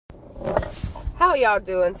How y'all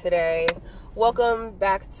doing today? Welcome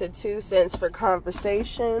back to 2 Cents for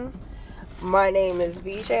Conversation. My name is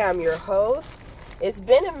VJ. I'm your host. It's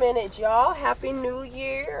been a minute, y'all. Happy New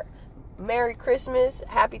Year. Merry Christmas.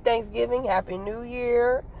 Happy Thanksgiving. Happy New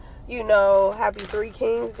Year. Happy Three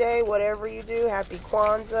Kings Day. Whatever you do. Happy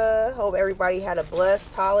Kwanzaa. Hope everybody had a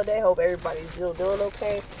blessed holiday. Hope everybody's still doing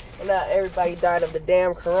okay. And not everybody died of the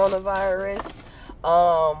damn coronavirus.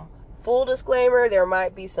 Full disclaimer, there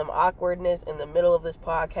might be some awkwardness in the middle of this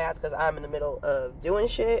podcast because I'm in the middle of doing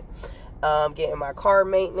shit, getting my car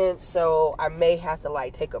maintenance, so I may have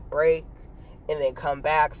to take a break and then come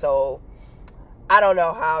back. So I don't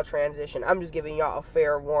know how I'll transition. I'm just giving y'all a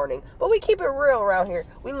fair warning, but we keep it real around here.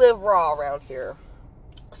 We live raw around here.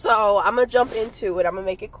 So I'm gonna jump into it. I'm gonna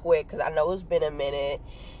make it quick because I know it's been a minute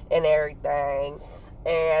and everything.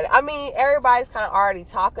 And I mean, everybody's kind of already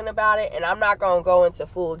talking about it, and I'm not going to go into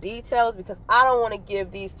full details because I don't want to give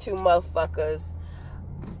these two motherfuckers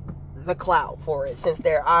the clout for it since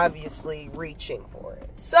they're obviously reaching for it.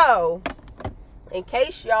 So, in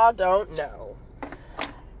case y'all don't know,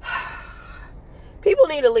 people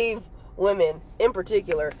need to leave women, in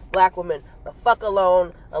particular, black women, the fuck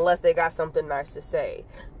alone unless they got something nice to say.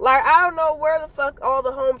 I don't know where the fuck all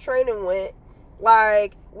the home training went.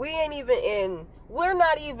 We're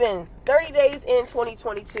not even 30 days in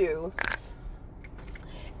 2022,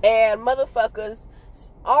 and motherfuckers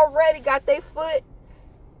already got their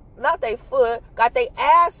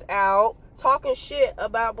ass out talking shit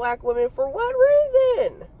about black women. For what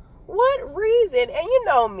reason? What reason? And you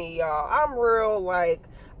know me, y'all. I'm real,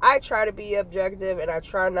 I try to be objective, and I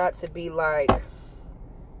try not to be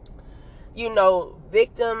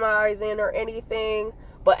victimizing or anything.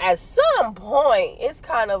 But at some point, it's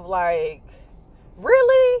kind of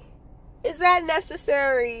really? Is that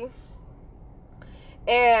necessary?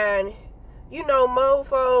 And,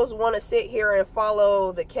 mofos want to sit here and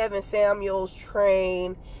follow the Kevin Samuels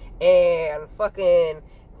train and fucking,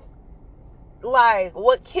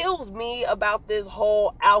 what kills me about this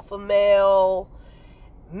whole alpha male,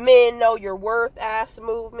 men know your worth ass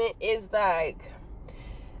movement is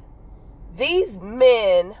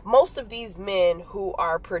most of these men who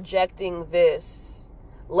are projecting this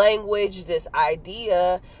language, this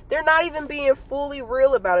idea, they're not even being fully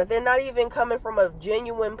real about it. They're not even coming from a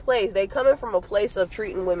genuine place. They coming from a place of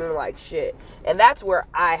treating women like shit. And that's where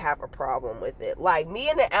I have a problem with it. Me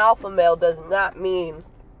and an alpha male does not mean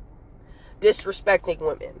disrespecting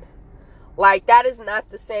women. That is not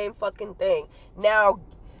the same fucking thing. Now,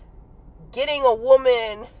 getting a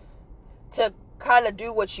woman to kind of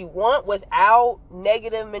do what you want without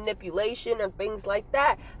negative manipulation and things like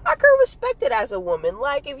that, I can respect it as a woman.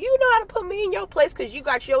 If you know how to put me in your place because you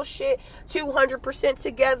got your shit 200%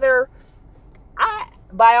 together,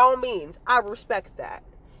 by all means, I respect that.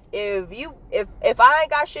 If I ain't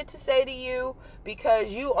got shit to say to you because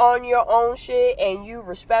you on your own shit and you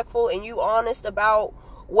respectful and you honest about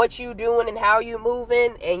what you doing and how you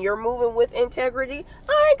moving and you're moving with integrity,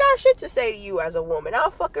 I ain't got shit to say to you as a woman. I'll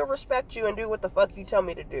fucking respect you and do what the fuck you tell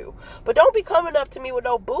me to do. But don't be coming up to me with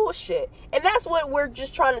no bullshit. And that's what we're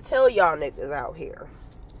just trying to tell y'all niggas out here.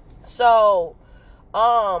 So,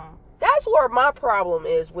 that's where my problem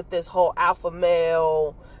is with this whole alpha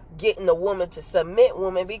male getting a woman to submit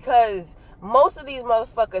woman, because most of these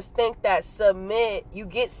motherfuckers think that you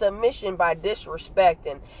get submission by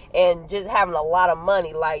disrespecting and just having a lot of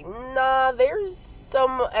money. Nah, there's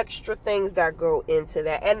some extra things that go into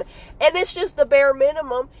that. And it's just the bare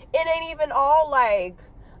minimum. It ain't even all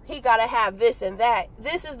he gotta have this and that.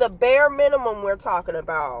 This is the bare minimum we're talking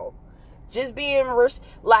about. Just being,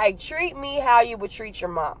 treat me how you would treat your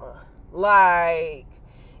mama.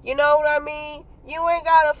 You know what I mean? You ain't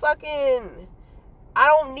gotta I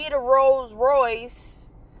don't need a Rolls Royce.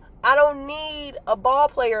 I don't need a ball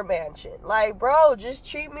player mansion. Bro, just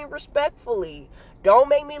treat me respectfully. Don't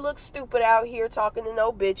make me look stupid out here talking to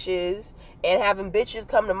no bitches and having bitches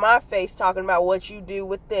come to my face talking about what you do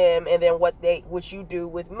with them and then what you do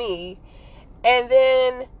with me. And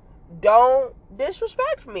then don't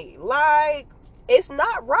disrespect me. It's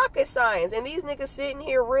not rocket science. And these niggas sitting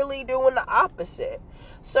here really doing the opposite.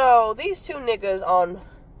 So these two niggas on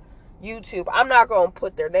YouTube, I'm not going to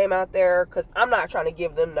put their name out there because I'm not trying to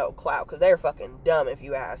give them no clout because they're fucking dumb if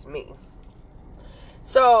you ask me.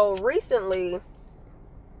 So recently,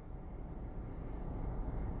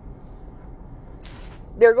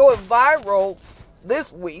 they're going viral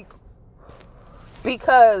this week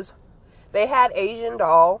because they had Asian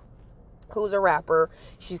Doll, who's a rapper.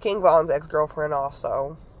 She's King Von's ex-girlfriend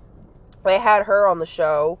also. They had her on the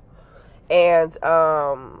show, and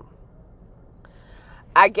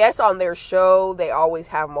I guess on their show, they always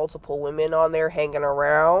have multiple women on there hanging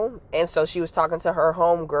around. And so she was talking to her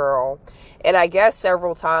homegirl. And I guess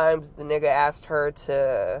several times the nigga asked her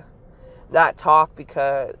to not talk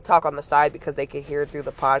on the side because they could hear through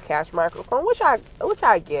the podcast microphone, which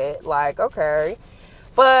I get. Like, okay.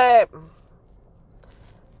 But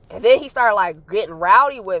and then he started like getting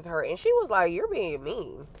rowdy with her, and she was like, "You're being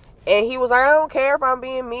mean." And he was like, "I don't care if I'm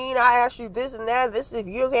being mean. I asked you this and that. This, if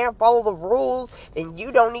you can't follow the rules, then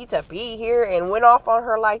you don't need to be here." And went off on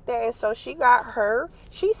her like that. And so she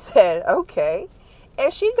said, "Okay."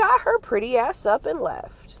 And she got her pretty ass up and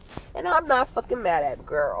left. And I'm not fucking mad at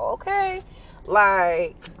girl, okay?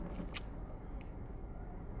 Like,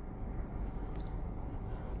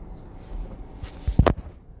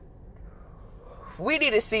 we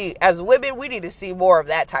need to see, as women, we need to see more of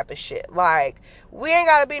that type of shit. Like, we ain't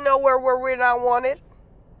gotta be nowhere where we're not wanted.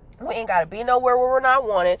 We ain't gotta be nowhere where we're not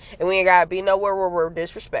wanted. And we ain't gotta be nowhere where we're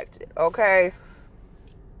disrespected. Okay?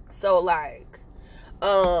 So, like,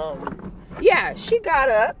 yeah, she got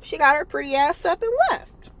up. She got her pretty ass up and left.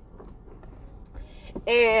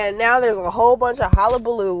 And now there's a whole bunch of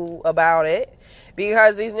hullabaloo about it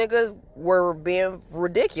because these niggas were being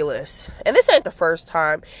ridiculous. And this ain't the first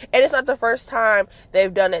time. And it's not the first time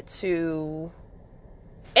they've done it to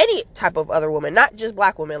any type of other woman, not just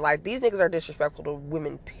black women. Like, these niggas are disrespectful to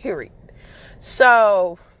women, period.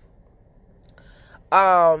 So,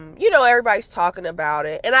 everybody's talking about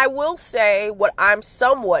it. And I will say what I'm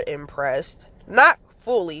somewhat impressed, not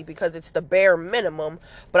fully because it's the bare minimum,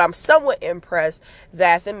 but I'm somewhat impressed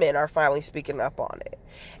that the men are finally speaking up on it.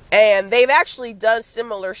 And they've actually done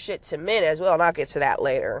similar shit to men as well, and I'll get to that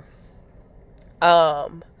later.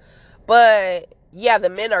 But yeah, the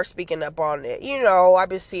men are speaking up on it. I've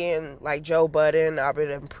been seeing like Joe Budden, I've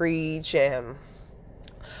been Preach, and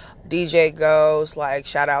DJ Ghost, like,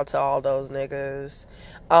 shout out to all those niggas.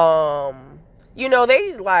 These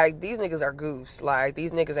niggas are goofs. Like,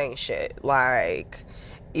 these niggas ain't shit. Like,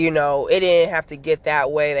 it didn't have to get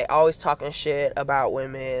that way. They always talking shit about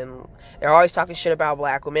women. They're always talking shit about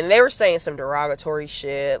black women. And they were saying some derogatory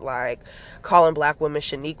shit, like calling black women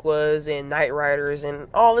Shaniquas and Night Riders and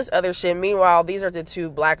all this other shit. Meanwhile, these are the two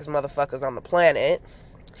blackest motherfuckers on the planet.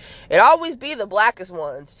 It always be the blackest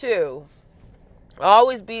ones, too.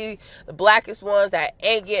 Always be the blackest ones that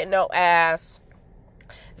ain't getting no ass,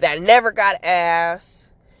 that never got ass,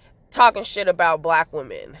 talking shit about black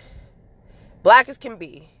women. Black as can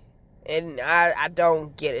be. And I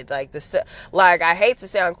don't get it. Like, I hate to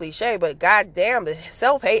sound cliche, but goddamn, the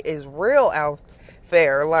self-hate is real out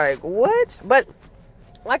there. Like, what? But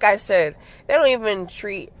like I said, they don't even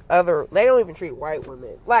treat white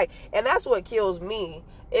women. Like, and that's what kills me.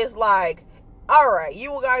 It's like, alright,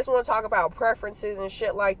 you guys want to talk about preferences and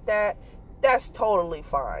shit like that? That's totally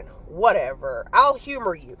fine. Whatever. I'll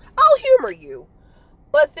humor you.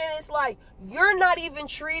 But then it's like, you're not even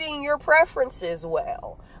treating your preferences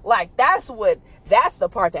well. Like, that's the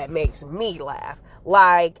part that makes me laugh.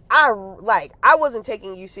 I wasn't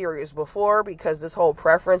taking you serious before because this whole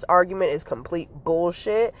preference argument is complete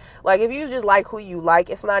bullshit. Like, if you just like who you like,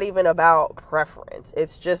 it's not even about preference.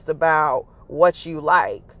 It's just about what you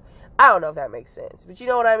like. I don't know if that makes sense, but you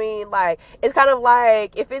know what I mean? Like, it's kind of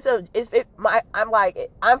like,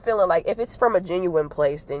 I'm feeling like if it's from a genuine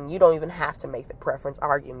place, then you don't even have to make the preference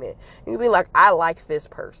argument. You can be like, I like this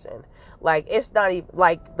person. Like, it's not even,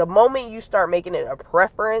 like, the moment you start making it a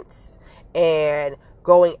preference and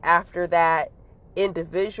going after that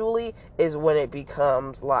individually is when it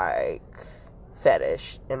becomes like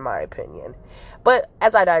fetish, in my opinion. But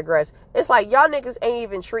as I digress, it's like y'all niggas ain't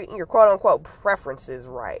even treating your quote unquote preferences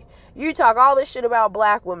right. You talk all this shit about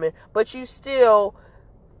black women, but you still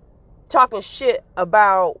talking shit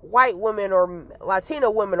about white women or Latino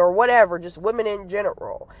women or whatever, just women in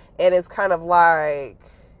general. And it's kind of like,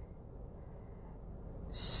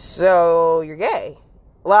 so you're gay.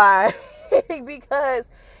 Like, because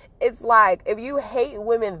it's like, if you hate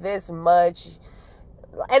women this much,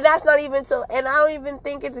 and that's not even and I don't even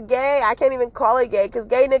think it's gay. I can't even call it gay because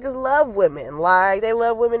gay niggas love women. Like, they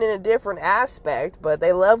love women in a different aspect, but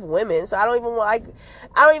they love women. So I don't even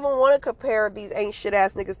want to compare these ain't shit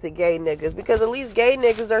ass niggas to gay niggas, because at least gay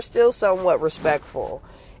niggas are still somewhat respectful.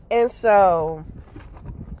 And so,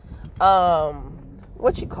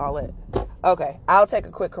 what you call it? Okay, I'll take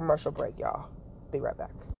a quick commercial break, y'all. Be right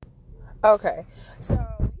back. Okay, so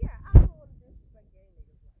yeah, I don't want to disrespect gay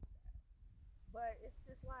niggas like that, but it's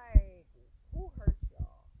just like, who hurt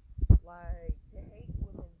y'all? Like, to hate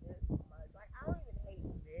women this much. Like, I don't even hate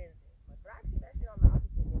men this much, but I see that shit on the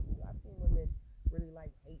opposite end too. I've seen women really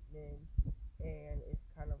like hate men, and it's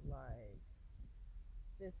kind of like,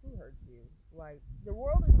 this, who hurts you? Like, the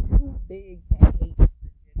world is too big to hate the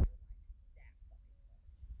gender like that.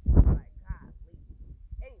 Like, golly.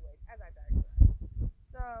 Anyways, as I digress.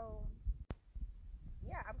 So,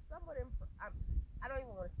 yeah, I'm somewhat I don't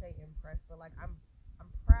even want to say impressed, but like I'm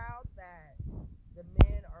proud that the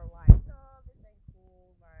men are like, no, this ain't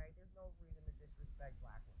cool. Like, there's no reason to disrespect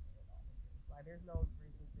black women and all of this. Like, there's no reason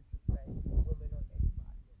to disrespect women or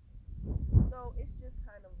anybody. So it's just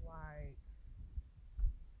kind of like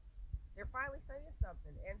they're finally saying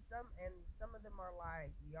something, and some of them are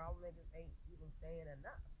like, y'all niggas ain't even saying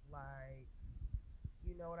enough. Like,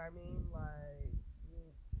 you know what I mean? Like,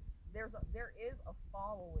 there is a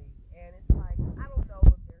following, and it's like, I don't know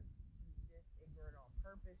if they're just ignorant on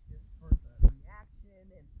purpose, just for the reaction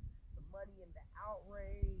and the money and the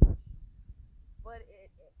outrage. But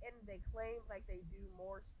and they claim like they do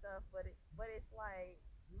more stuff, but it's like,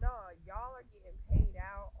 no, y'all are getting paid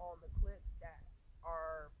out on the clips that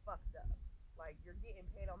are fucked up. Like, you're getting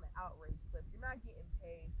paid on the outrage clips. You're not getting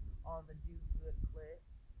paid on the do good clips.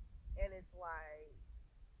 And it's like,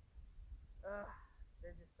 ugh,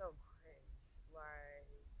 they're just so cringe. Like,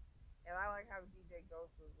 and I like how DJ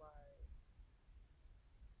Ghost was like,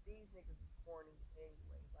 these niggas is corny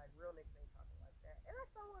anyways. Like, real niggas ain't talking like that. And I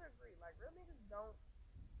somewhat agree. Like, real niggas don't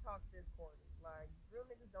talk this corny. Like, real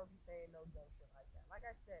niggas don't be saying no dumb shit like that. Like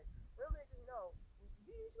I said, real niggas know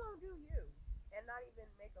you just gonna do you and not even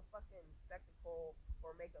make a fucking spectacle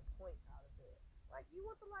or make a point out of it. Like, you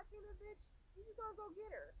want the Latina bitch, you just gonna go get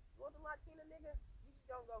her. You want the Latina nigga, you just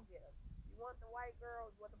gonna go get him. You want the white girl,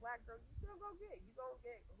 you want the black girl, you just gonna go get it. You gonna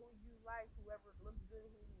get who you like, whoever looks good,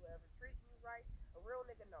 whoever treats you right. A real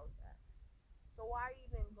nigga knows that. So why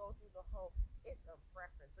even go through the whole, it's a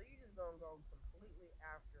preference. So you just gonna go completely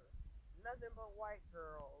after nothing but white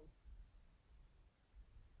girls,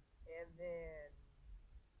 and then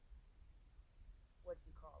what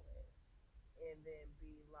you call it, and then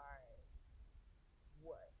be like,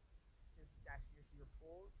 what? Just that's just your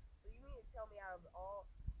pool. So you mean to tell me out of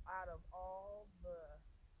all the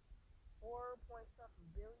 4 point something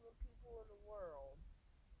billion people in the world,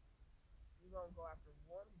 you gonna go after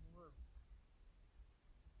one group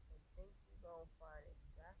and think you're gonna find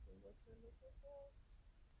exactly what you're looking for?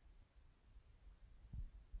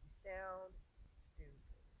 You sound stupid.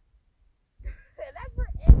 And that's for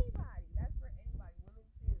anybody. That's for anybody. Women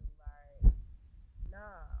too. Like,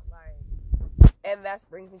 nah, like, and that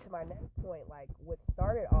brings me to my next point. Like, what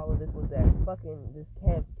started all of this was that fucking this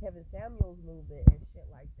Kevin Samuels movement and shit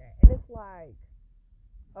like that. And it's like,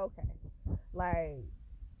 okay, like,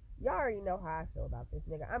 y'all already know how I feel about this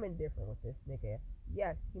nigga. I'm indifferent with this nigga.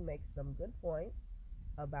 Yes, he makes some good points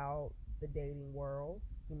about the dating world.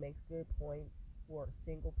 He makes good points for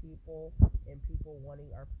single people and people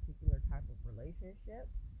wanting our particular type of relationship.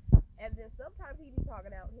 And then sometimes he be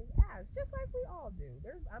talking out his ass, just like we all do.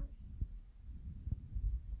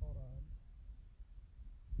 Hold on.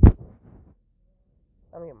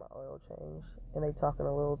 I'm getting my oil changed, and they talking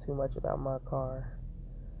a little too much about my car.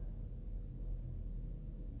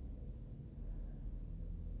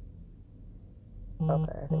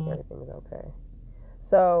 Okay, I think everything is okay.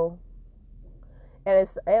 So, and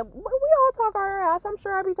we all talk our ass. I'm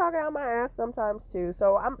sure I be talking out my ass sometimes too.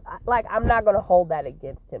 So I'm not gonna hold that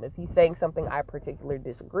against him. If he's saying something I particularly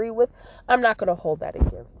disagree with, I'm not gonna hold that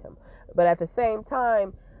against him. But at the same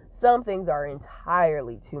time, some things are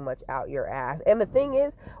entirely too much out your ass. And the thing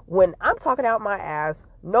is, when I'm talking out my ass,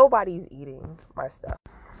 nobody's eating my stuff.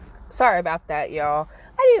 Sorry about that, y'all.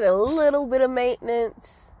 I did a little bit of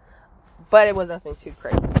maintenance, but it was nothing too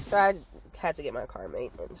crazy. So I had to get my car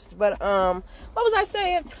maintenance. But what was I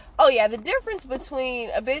saying? Oh yeah, the difference between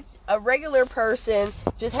a regular person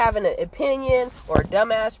just having an opinion or a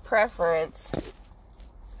dumbass preference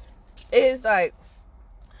is like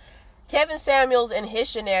Kevin Samuels and his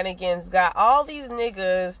shenanigans got all these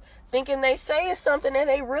niggas thinking they saying something and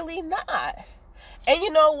they really not. And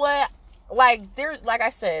you know what? Like I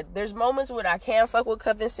said, there's moments when I can't fuck with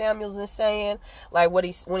Kevin Samuels and saying like when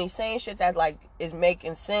he's saying shit that like is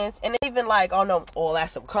making sense, and even like, oh no, oh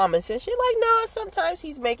that's some common sense shit. Like, no, sometimes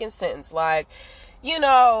he's making sense. Like, you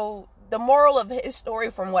know, the moral of his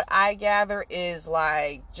story, from what I gather, is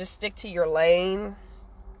like, just stick to your lane.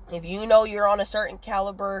 If you know you're on a certain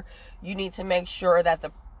caliber, you need to make sure that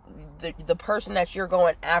the person that you're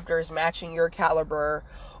going after is matching your caliber,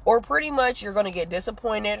 or pretty much you're going to get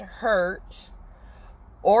disappointed, hurt,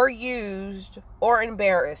 or used, or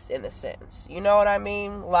embarrassed in a sense. You know what I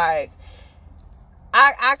mean? Like,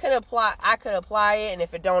 I could apply it, and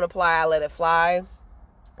if it don't apply, I let it fly.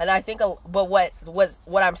 And I think, but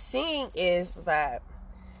what I'm seeing is that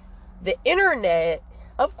the internet,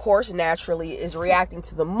 of course, naturally, is reacting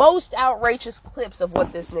to the most outrageous clips of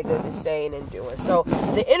what this nigga is saying and doing. So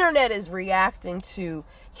the internet is reacting to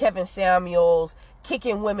Kevin Samuels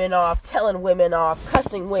kicking women off, telling women off,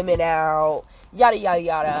 cussing women out, yada, yada,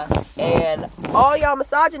 yada. And all y'all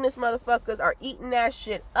misogynist motherfuckers are eating that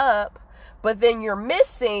shit up. But then you're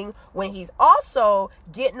missing when he's also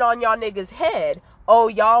getting on y'all niggas' head. Oh,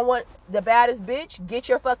 y'all want the baddest bitch? Get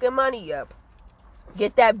your fucking money up.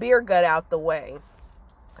 Get that beer gut out the way.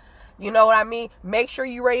 You know what I mean? Make sure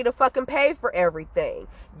you're ready to fucking pay for everything.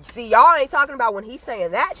 See, y'all ain't talking about when he's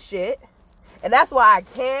saying that shit. And that's why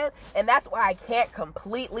I can't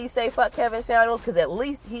completely say fuck Kevin Samuels, because at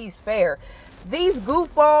least he's fair. These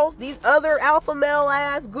goofballs, these other alpha male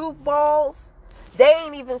ass goofballs, they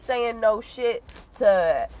ain't even saying no shit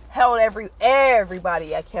to hold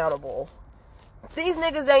everybody accountable. These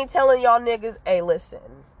niggas ain't telling y'all niggas, hey, listen,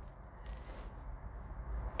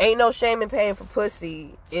 ain't no shame in paying for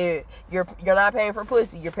pussy. You're not paying for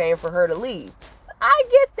pussy, you're paying for her to leave. I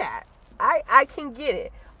get that. I can get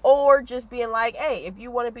it. Or just being like, hey, if you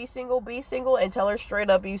want to be single, and tell her straight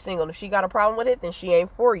up you single. If she got a problem with it, then she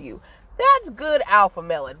ain't for you. That's good alpha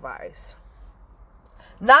male advice.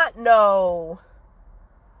 Not no,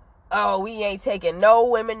 oh, we ain't taking no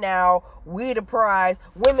women now. We the prize.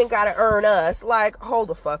 Women gotta earn us. Like, hold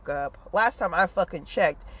the fuck up. Last time I fucking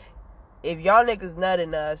checked, if y'all niggas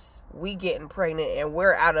nutting us, we getting pregnant and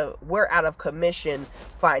we're out of commission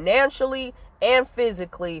financially and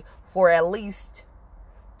physically for at least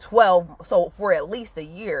for at least a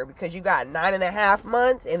year, because you got 9.5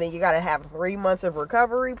 months and then you got to have 3 months of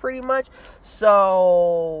recovery pretty much.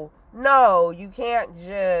 So no, you can't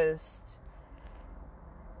just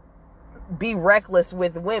be reckless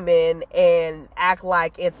with women and act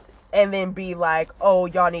like it, and then be like, oh,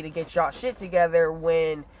 y'all need to get y'all shit together,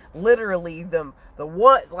 when literally the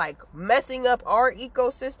one, like, messing up our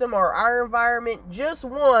ecosystem or our environment just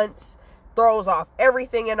once throws off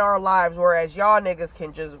everything in our lives, whereas y'all niggas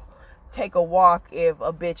can just take a walk if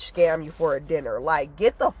a bitch scam you for a dinner. Like,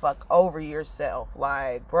 get the fuck over yourself.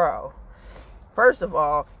 Like, bro, first of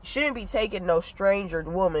all, you shouldn't be taking no stranger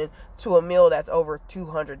woman to a meal that's over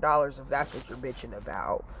 $200 if that's what you're bitching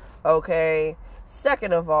about. Okay?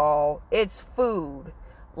 Second of all, it's food.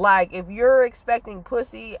 Like, if you're expecting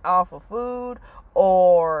pussy off of food,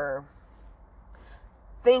 or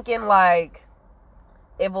thinking like,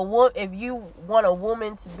 if you want a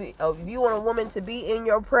woman to be in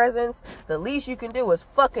your presence, the least you can do is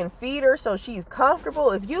fucking feed her so she's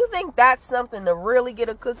comfortable. If you think that's something to really get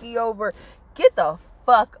a cookie over, get the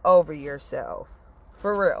fuck over yourself.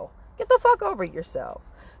 For real. Get the fuck over yourself.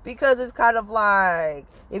 Because it's kind of like,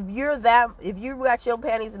 if you got your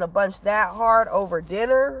panties in a bunch that hard over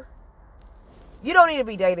dinner, you don't need to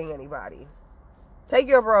be dating anybody. Take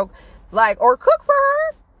your broke, like, or cook for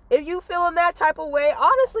her. If you feeling that type of way,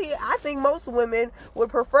 honestly, I think most women would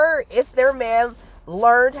prefer if their man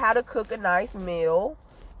learned how to cook a nice meal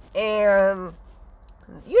and,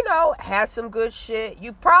 you know, had some good shit.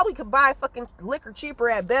 You probably could buy fucking liquor cheaper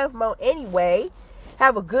at Bevmo anyway.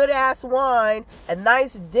 Have a good ass wine, a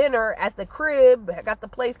nice dinner at the crib, got the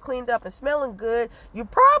place cleaned up and smelling good. You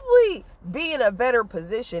probably be in a better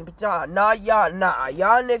position. But y'all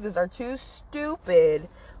niggas are too stupid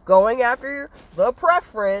going after the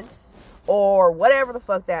preference, or whatever the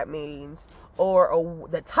fuck that means, or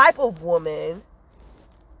the type of woman,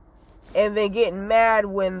 and then getting mad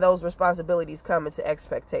when those responsibilities come into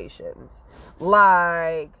expectations.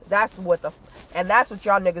 Like, that's what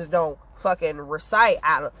y'all niggas don't fucking recite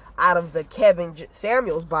out of the Kevin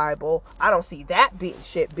Samuels Bible. I don't see that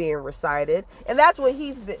shit being recited, and that's what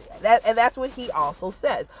that's what he also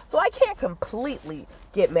says. So I can't completely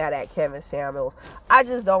get mad at Kevin Samuels. I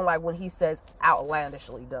just don't like when he says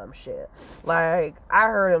outlandishly dumb shit. Like, I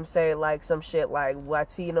heard him say like some shit like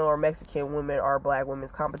Latino or Mexican women are black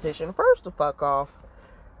women's competition. First, the fuck off.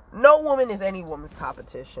 No woman is any woman's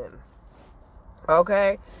competition.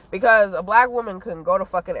 Okay? Because a black woman can go to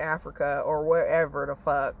fucking Africa or wherever the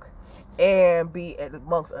fuck and be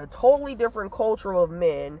amongst a totally different culture of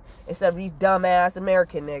men instead of these dumbass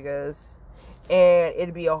American niggas, and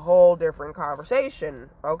it'd be a whole different conversation.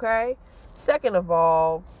 Okay? Second of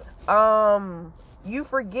all, you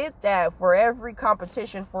forget that for every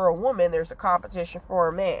competition for a woman, there's a competition for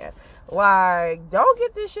a man. Like, don't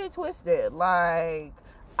get this shit twisted. Like,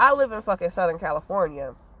 I live in fucking Southern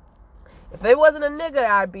California. If it wasn't a nigga that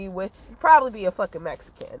I'd be with, it'd probably be a fucking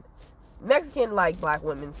Mexican. Mexican like black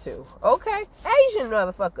women too. Okay? Asian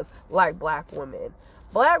motherfuckers like black women.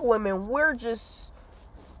 Black women, we're just,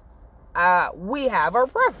 we have our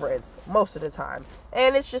preference most of the time.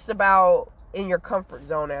 And it's just about in your comfort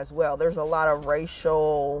zone as well. There's a lot of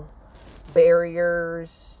racial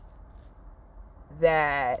barriers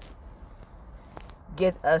that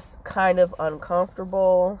get us kind of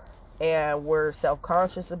uncomfortable and we're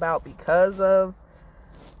self-conscious about because of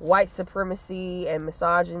white supremacy and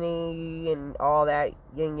misogyny and all that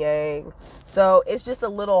yin yang. So it's just a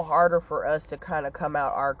little harder for us to kind of come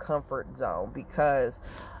out our comfort zone, because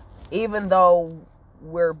even though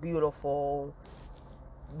we're beautiful,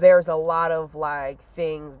 there's a lot of like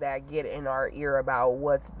things that get in our ear about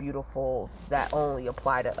what's beautiful that only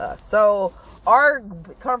apply to us. So our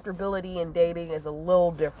comfortability in dating is a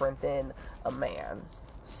little different than a man's.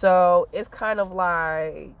 So it's kind of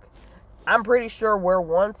like, I'm pretty sure we're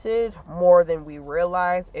wanted more than we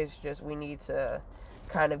realize. It's just we need to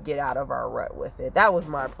kind of get out of our rut with it. That was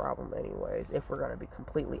my problem anyways, if we're going to be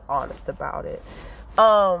completely honest about it.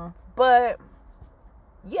 But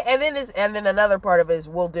yeah, and then another part of it is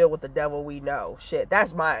we'll deal with the devil we know. Shit,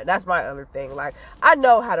 that's my other thing. Like, I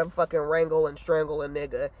know how to fucking wrangle and strangle a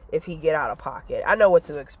nigga if he get out of pocket. I know what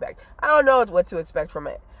to expect. I don't know what to expect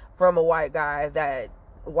from a white guy that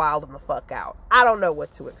wild him the fuck out. I don't know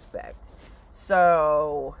what to expect.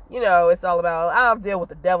 So, it's all about, I'll deal with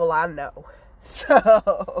the devil I know.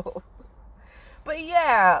 So, but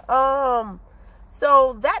yeah,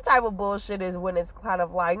 so that type of bullshit is when it's kind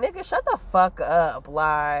of like, nigga, shut the fuck up.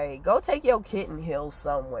 Like, go take your kitten heels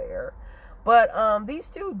somewhere. But these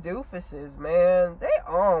two doofuses, man, they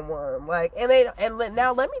on one. Like,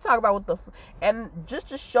 now let me talk about and just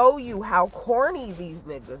to show you how corny these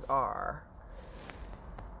niggas are.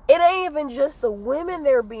 It ain't even just the women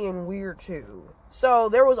they're being weird to. So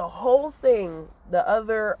there was a whole thing,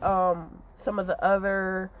 some of the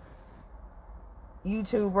other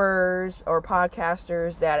YouTubers or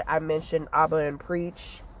podcasters that I mentioned, Abba and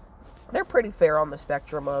Preach, they're pretty fair on the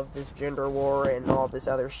spectrum of this gender war and all this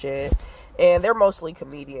other shit. And they're mostly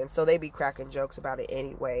comedians, so they be cracking jokes about it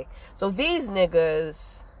anyway. So these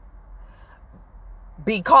niggas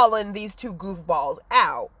be calling these two goofballs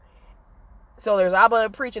out. So there's Abba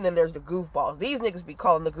and Preach, and then there's the goofballs. These niggas be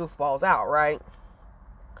calling the goofballs out, right?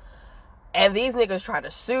 And these niggas tried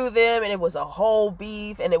to sue them, and it was a whole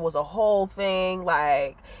beef, and it was a whole thing.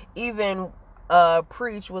 Like, even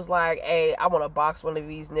Preach was like, hey, I want to box one of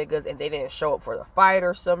these niggas, and they didn't show up for the fight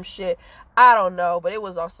or some shit. I don't know, but it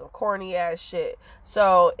was on some corny ass shit.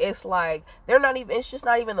 So it's like, it's just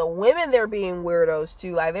not even the women they're being weirdos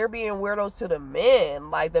to. Like, they're being weirdos to the men.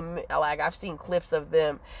 Like, I've seen clips of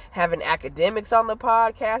them having academics on the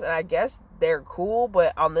podcast, and I guess they're cool,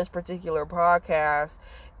 but on this particular podcast,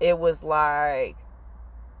 it was like,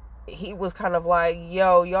 he was kind of like,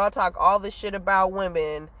 yo, y'all talk all this shit about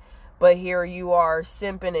women, but here you are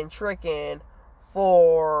simping and tricking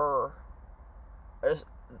for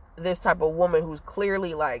this type of woman who's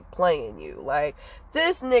clearly like playing you. Like,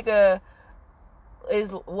 this nigga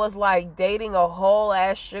was like dating a whole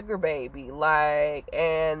ass sugar baby, like,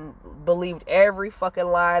 and believed every fucking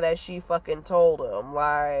lie that she fucking told him.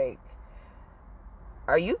 Like,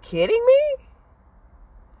 are you kidding me?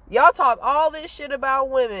 Y'all talk all this shit about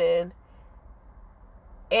women,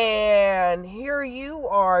 and here you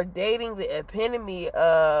are dating the epitome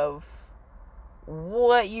of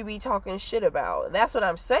what you be talking shit about. And that's what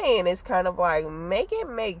I'm saying. It's kind of like, make it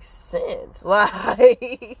make sense.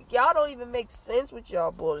 Like, y'all don't even make sense with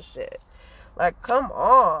y'all bullshit. Like, come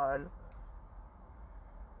on.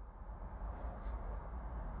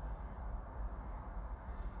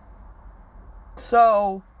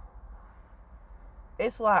 So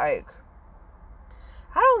it's like,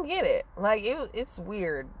 I don't get it. Like, it's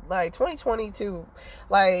weird. Like, 2022,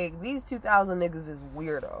 like, these 2000 niggas is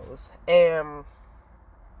weirdos. And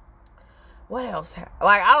what else?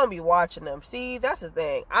 Like, I don't be watching them. See, that's the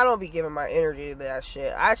thing. I don't be giving my energy to that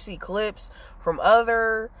shit. I see clips from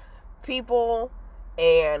other people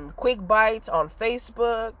and quick bites on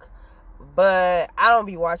Facebook, but I don't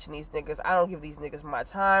be watching these niggas. I don't give these niggas my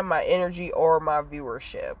time, my energy, or my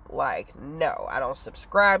viewership. Like, no. I don't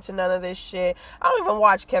subscribe to none of this shit. I don't even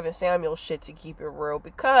watch Kevin Samuels shit, to keep it real,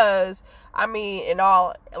 because, I mean,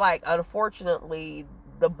 unfortunately,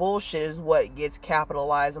 the bullshit is what gets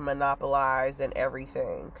capitalized and monopolized and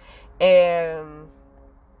everything. And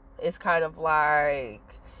it's kind of like,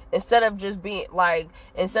 instead of just being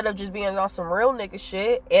on some real nigga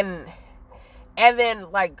shit, and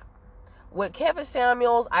then, like, with Kevin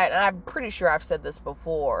Samuels, I'm pretty sure I've said this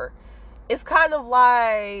before, it's kind of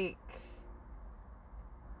like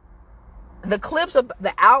the clips of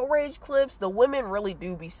the outrage clips, the women really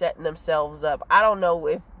do be setting themselves up. I don't know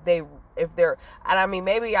if if they're, and I mean,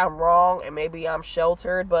 maybe I'm wrong and maybe I'm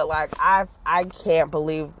sheltered, but like I can't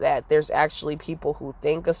believe that there's actually people who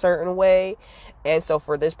think a certain way. And so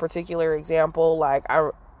for this particular example, like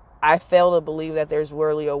I fail to believe that there's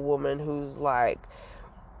really a woman who's like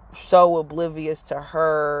so oblivious to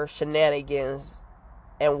her shenanigans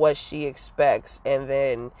and what she expects, and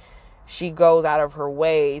then she goes out of her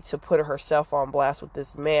way to put herself on blast with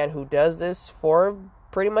this man who does this for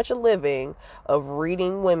pretty much a living, of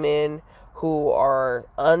reading women who are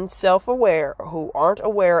unself-aware, who aren't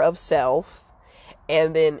aware of self,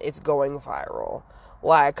 and then it's going viral.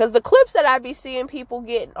 Like, because the clips that I be seeing people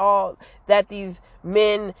getting all, that these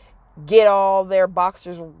men get all their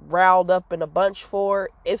boxers riled up in a bunch for,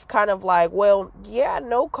 it's kind of like, well, yeah,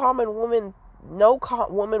 no woman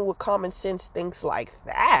with common sense thinks like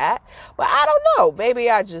that. But I don't know. Maybe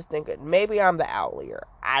I just think it. Maybe I'm the outlier.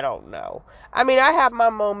 I don't know. I mean, I have my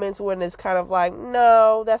moments when it's kind of like,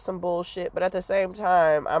 no, that's some bullshit. But at the same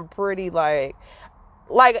time, I'm pretty like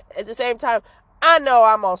at the same time, I know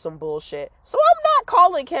I'm on some bullshit. So I'm not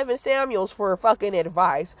calling Kevin Samuels for fucking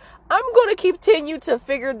advice. I'm going to continue to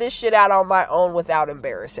figure this shit out on my own without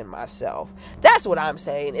embarrassing myself. That's what I'm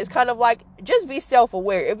saying. It's kind of like, just be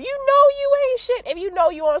self-aware. If you know you ain't shit, if you know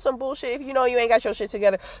you on some bullshit, if you know you ain't got your shit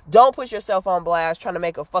together, don't put yourself on blast trying to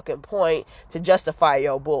make a fucking point to justify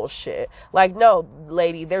your bullshit. Like, no,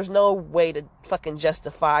 lady, there's no way to fucking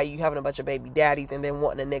justify you having a bunch of baby daddies and then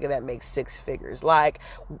wanting a nigga that makes 6 figures. Like,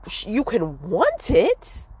 you can want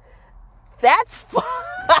it. That's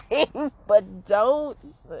fine, but don't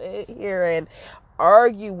sit here and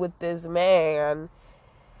argue with this man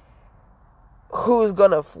who's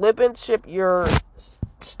gonna flip and ship your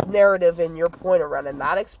narrative and your point around and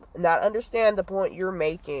not understand the point you're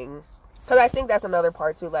making. Because I think that's another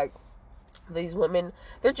part too. Like, these women,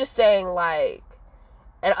 they're just saying like,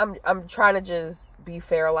 and I'm trying to just be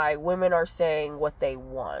fair. Like, women are saying what they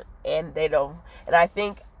want, and they don't. And I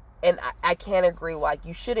think. And I can't agree, like,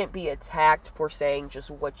 you shouldn't be attacked for saying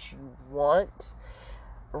just what you want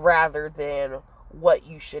rather than what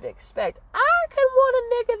you should expect. I can want a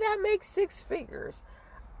nigga that makes 6 figures.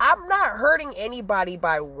 I'm not hurting anybody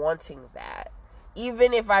by wanting that.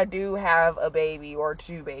 Even if I do have a baby or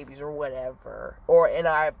 2 babies or whatever, and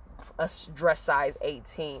I'm a dress size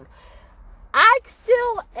 18, I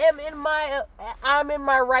still am I'm in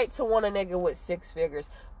my right to want a nigga with 6 figures,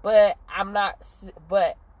 but I'm not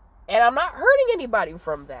hurting anybody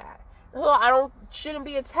from that. So I shouldn't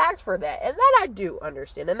be attacked for that. And that I do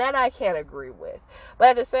understand. And that I can't agree with. But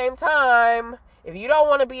at the same time, if you don't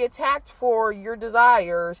want to be attacked for your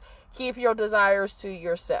desires, keep your desires to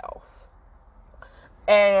yourself.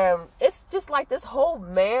 And it's just like this whole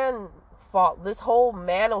manosphere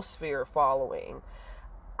following.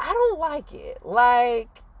 I don't like it.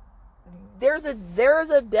 Like, there's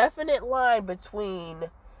a definite line between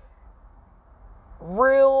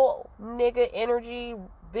real nigga energy,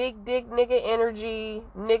 big dick nigga energy,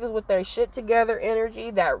 niggas with their shit together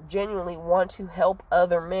energy that genuinely want to help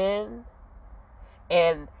other men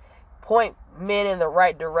and point men in the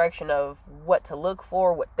right direction of what to look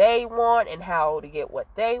for, what they want, and how to get what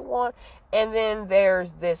they want. And then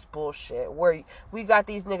there's this bullshit where we got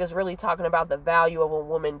these niggas really talking about the value of a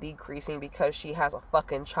woman decreasing because she has a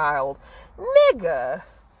fucking child. Nigga,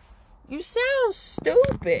 you sound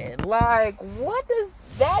stupid. Like, what does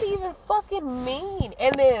that even fucking mean?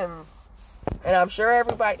 And I'm sure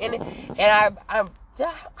everybody, and I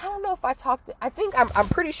don't know if I'm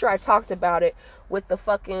pretty sure I talked about it with the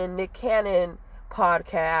fucking Nick Cannon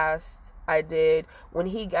podcast I did when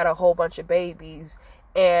he got a whole bunch of babies,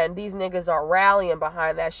 and these niggas are rallying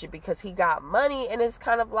behind that shit because he got money. And it's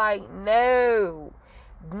kind of like, no,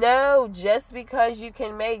 just because you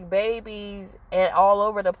can make babies and all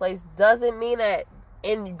over the place doesn't mean that,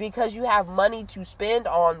 and because you have money to spend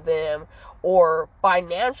on them or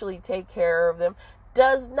financially take care of them,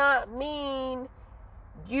 does not mean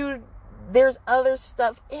there's other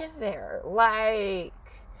stuff in there. Like,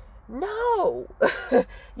 no.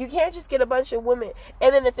 You can't just get a bunch of women.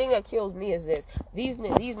 And then the thing that kills me is this: these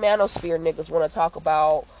manosphere niggas want to talk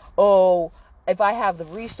about, oh, if I have the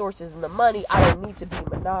resources and the money, I don't need to be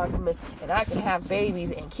monogamous, and I can have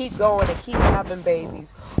babies and keep going and keep having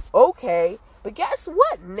babies. Okay, but guess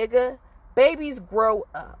what, nigga? Babies grow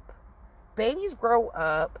up. Babies grow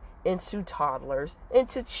up into toddlers,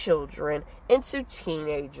 into children, into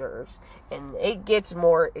teenagers, and it gets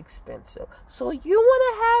more expensive. So you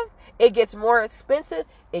want to have, it gets more expensive,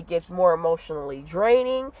 it gets more emotionally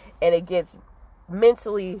draining, and it gets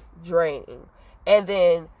mentally draining. And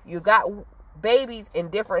then you got babies in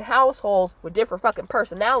different households with different fucking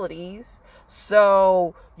personalities.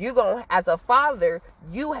 So you gonna, as a father,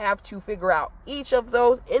 you have to figure out each of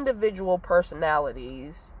those individual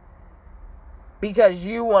personalities because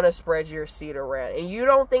you want to spread your seed around. And you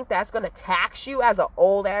don't think that's gonna tax you as an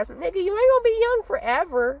old ass nigga? You ain't gonna be young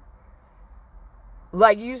forever.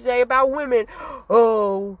 Like you say about women,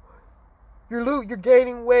 oh, you're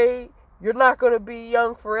gaining weight, you're not gonna be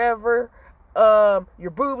young forever.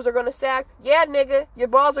 Your boobs are gonna sag. Yeah, nigga, your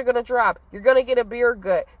balls are gonna drop. You're gonna get a beard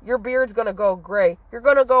gut. Your beard's gonna go gray. You're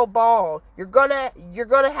gonna go bald. You're gonna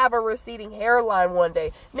have a receding hairline one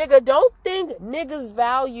day. Nigga, don't think niggas'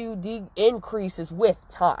 value increases with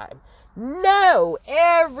time. No,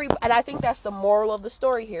 and I think that's the moral of the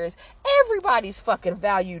story here is everybody's fucking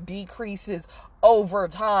value decreases over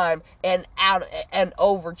time and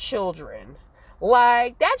over children.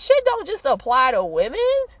 Like, that shit don't just apply to women.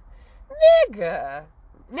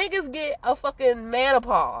 Niggas get a fucking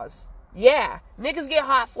menopause. Yeah, niggas get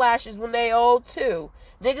hot flashes when they old too.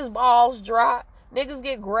 Niggas balls drop. Niggas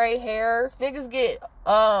get gray hair. Niggas get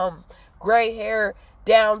gray hair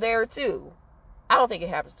down there too. I don't think it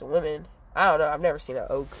happens to women. I don't know. I've never seen an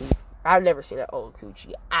old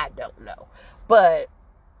coochie. I don't know. But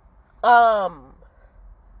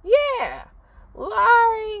yeah,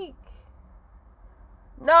 like,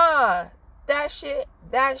 nah, that shit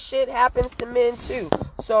happens to men too.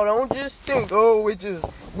 So don't just think, oh, it's just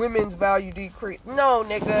women's value decrease. No,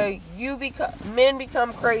 nigga, men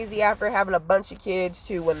become crazy after having a bunch of kids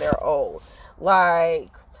too when they're old. Like,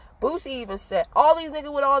 Boosie even said, all these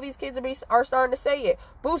niggas with all these kids are starting to say it.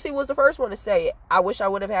 Boosie was the first one to say it. I wish I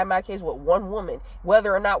would have had my kids with one woman.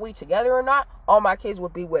 Whether or not we together or not, all my kids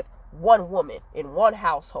would be with one woman in one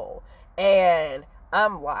household. And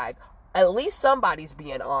I'm like, at least somebody's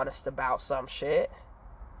being honest about some shit.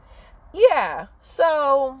 Yeah,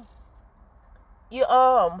 so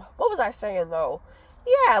what was I saying though?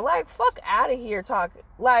 Yeah, like, fuck out of here talking.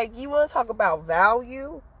 Like, you want to talk about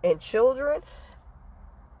value and children?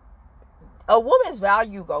 A woman's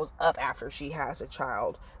value goes up after she has a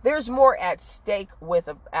child. There's more at stake with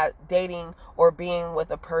dating or being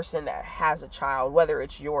with a person that has a child, whether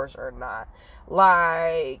it's yours or not.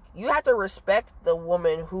 Like, you have to respect the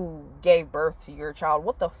woman who gave birth to your child.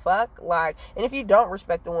 What the fuck? Like, and if you don't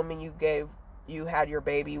respect the woman you had your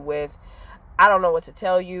baby with, I don't know what to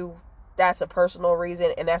tell you. That's a personal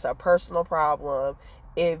reason, and that's a personal problem.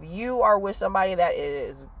 If you are with somebody that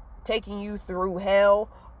is taking you through hell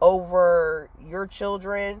over your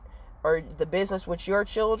children or the business with your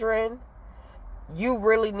children, you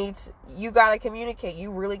gotta communicate.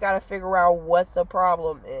 You really gotta figure out what the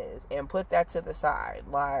problem is and put that to the side.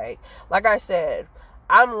 Like I said,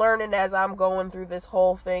 I'm learning as I'm going through this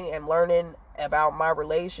whole thing and learning about my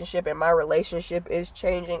relationship, and my relationship is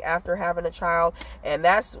changing after having a child.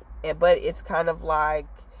 But it's kind of like,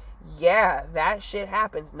 yeah, that shit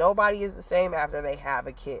happens. Nobody is the same after they have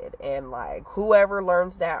a kid. And like, whoever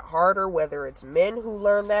learns that harder, whether it's men who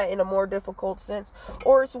learn that in a more difficult sense,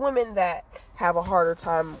 or it's women that have a harder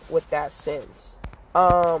time with that sense,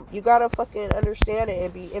 you gotta fucking understand it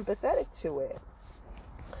and be empathetic to it.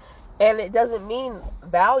 And it doesn't mean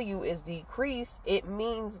value is decreased. It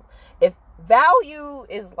means, if value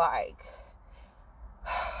is like,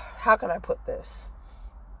 how can I put this?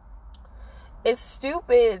 It's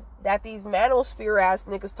stupid that these manosphere ass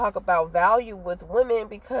niggas talk about value with women,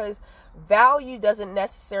 because value doesn't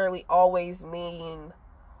necessarily always mean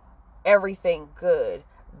everything good.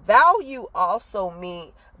 Value also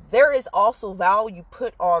mean there is also value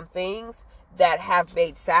put on things that have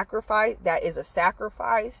made sacrifice, that is a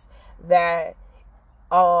sacrifice, that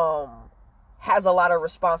has a lot of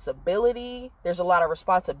responsibility. There's a lot of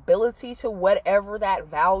responsibility to whatever that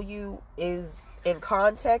value is in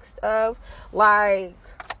context of. Like,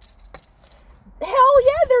 hell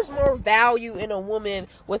yeah, there's more value in a woman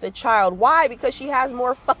with a child. Why? Because she has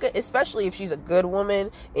more fucking, especially if she's a good woman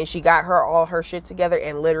and she got all her shit together,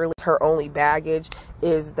 and literally her only baggage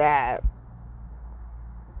is that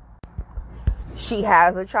she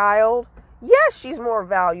has a child. Yes, she's more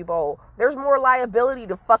valuable. There's more liability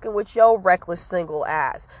to fucking with your reckless single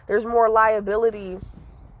ass. There's more liability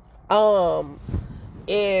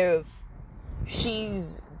if she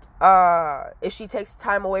takes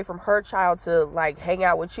time away from her child to like hang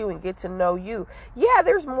out with you and get to know you. Yeah,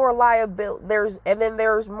 there's more liability.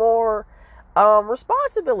 There's more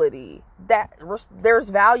responsibility. There's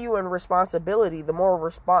value in responsibility. The more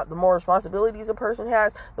responsibilities a person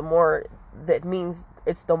has, the more that means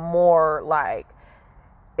it's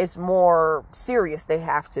more serious they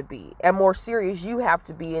have to be, and more serious you have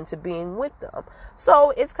to be into being with them.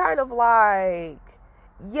 So it's kind of like,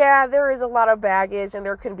 yeah, there is a lot of baggage and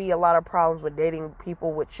there can be a lot of problems with dating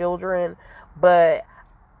people with children, but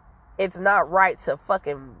it's not right to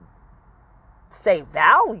fucking say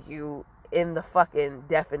value in the fucking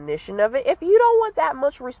definition of it. If you don't want that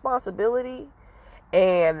much responsibility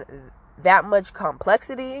and that much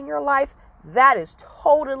complexity in your life, that is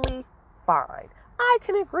totally fine. I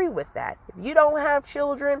can agree with that. If you don't have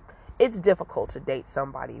children, it's difficult to date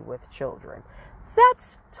somebody with children.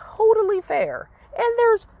 That's totally fair. And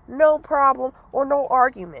there's no problem or no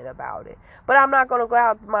argument about it. But I'm not going to go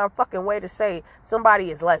out my fucking way to say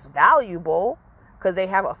somebody is less valuable because they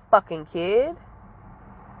have a fucking kid.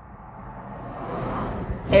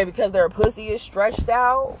 And because their pussy is stretched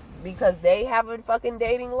out. Because they have a fucking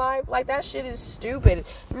dating life. Like, that shit is stupid.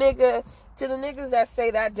 Nigga, to the niggas that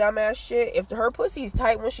say that dumbass shit, if her pussy's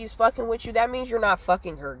tight when she's fucking with you, that means you're not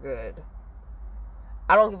fucking her good.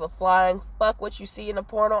 I don't give a flying fuck what you see in the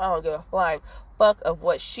porno. I don't give a flying fuck of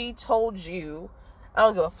what she told you. I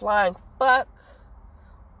don't give a flying fuck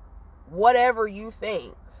whatever you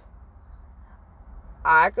think.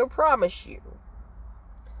 I could promise you,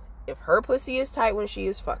 if her pussy is tight when she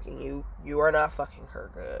is fucking you, you are not fucking her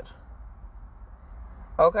good.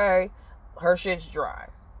 Okay? Her shit's dry.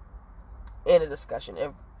 End of discussion.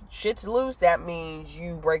 If shit's loose, that means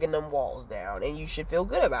you breaking them walls down. And you should feel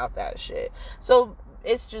good about that shit. So,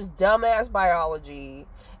 it's just dumbass biology.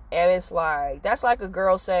 And it's like, that's like a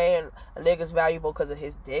girl saying a nigga's valuable because of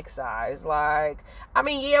his dick size. Like, I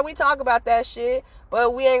mean, yeah, we talk about that shit.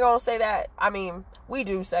 But we ain't gonna say that. I mean, we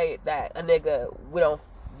do say that a nigga, we don't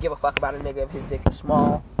give a fuck about a nigga if his dick is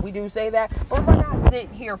small. We do say that. But we're not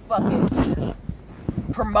sitting here fucking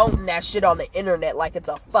promoting that shit on the internet like it's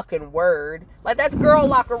a fucking word. Like, that's girl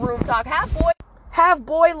locker room talk. Have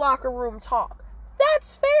boy locker room talk.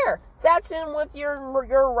 That's fair. That's in with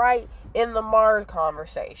your right in the Mars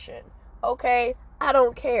conversation. Okay? I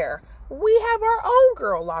don't care. We have our own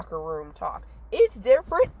girl locker room talk. It's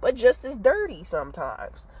different, but just as dirty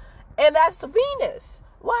sometimes. And that's Venus.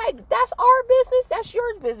 Like, that's our business, that's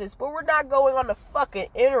your business. But we're not going on the fucking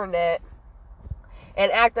internet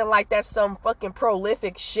and acting like that's some fucking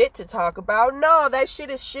prolific shit to talk about. No, that shit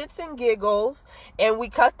is shits and giggles. And we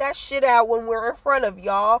cut that shit out when we're in front of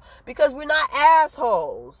y'all because we're not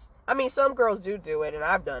assholes. I mean, some girls do it, and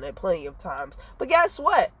I've done it plenty of times. But guess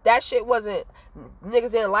what? That shit wasn't...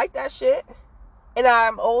 Niggas didn't like that shit. And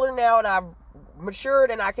I'm older now, and I've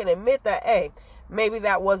matured, and I can admit that, hey, maybe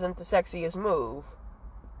that wasn't the sexiest move.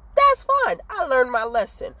 That's fine. I learned my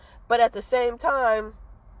lesson. But at the same time,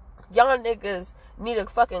 y'all niggas need to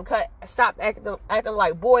fucking stop acting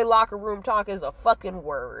like boy locker room talk is a fucking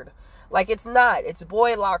word. Like, it's not. It's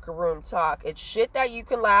boy locker room talk. It's shit that you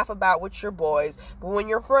can laugh about with your boys. But when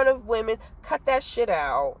you're in front of women, cut that shit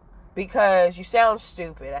out. Because you sound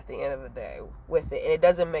stupid at the end of the day with it. And it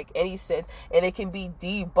doesn't make any sense. And it can be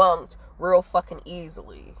debunked real fucking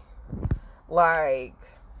easily. Like,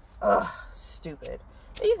 stupid.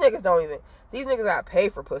 These niggas gotta pay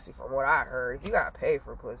for pussy from what I heard. You gotta pay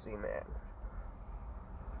for pussy, man.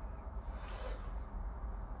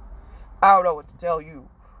 I don't know what to tell you.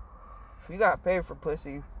 If you gotta pay for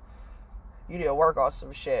pussy, you need to work on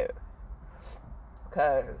some shit.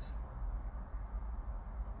 Cause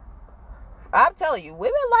I'm telling you,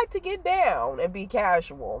 women like to get down and be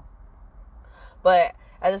casual. But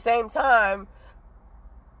at the same time,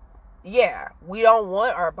 yeah, we don't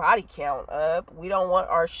want our body count up. We don't want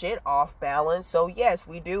our shit off balance. So yes,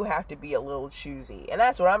 we do have to be a little choosy. And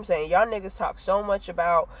that's what I'm saying. Y'all niggas talk so much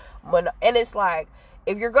about and it's like,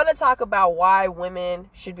 if you're going to talk about why women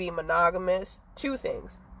should be monogamous, two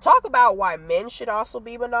things. Talk about why men should also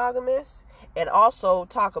be monogamous, and also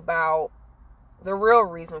talk about the real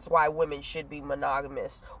reasons why women should be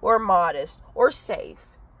monogamous or modest or safe.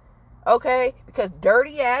 Okay? Because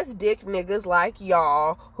dirty ass dick niggas like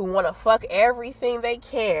y'all who want to fuck everything they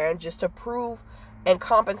can just to prove and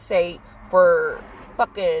compensate for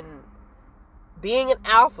fucking being an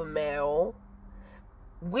alpha male,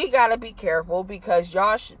 we gotta be careful because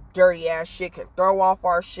y'all dirty ass shit can throw off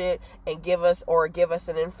our shit and give us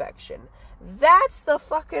an infection. That's the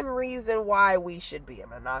fucking reason why we should be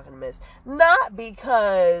monogamous. Not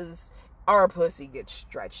because our pussy gets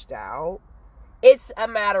stretched out. It's a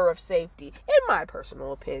matter of safety, in my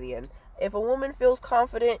personal opinion. If a woman feels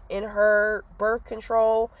confident in her birth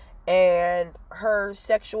control and her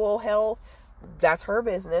sexual health, that's her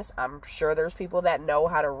business. I'm sure there's people that know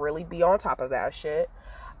how to really be on top of that shit.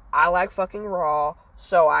 I like fucking raw,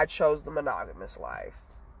 so I chose the monogamous life.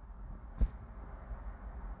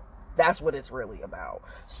 That's what it's really about.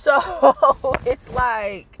 So, it's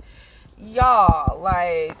like, y'all,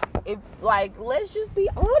 let's just be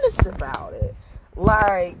honest about it.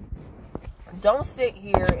 Like, don't sit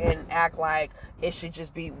here and act like it should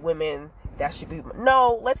just be women that should be.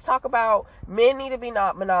 No, let's talk about men need to be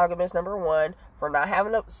not monogamous, number one, for not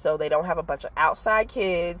having so they don't have a bunch of outside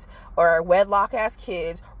kids or wedlock ass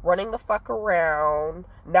kids running the fuck around,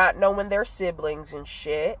 not knowing their siblings and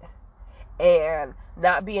shit, and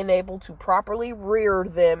not being able to properly rear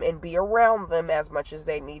them and be around them as much as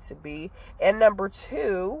they need to be. And number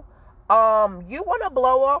two, you want to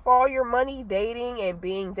blow off all your money dating and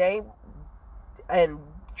being and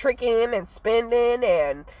tricking and spending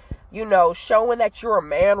and, you know, showing that you're a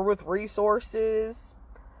man with resources.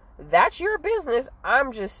 That's your business.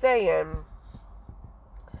 I'm just saying,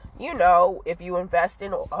 you know, if you invest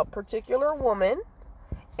in a particular woman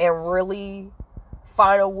and really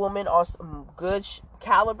find a woman on some good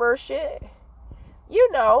caliber shit,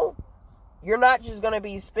 you know, you're not just going to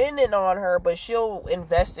be spending on her, but she'll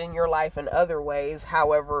invest in your life in other ways,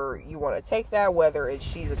 however you want to take that, whether it's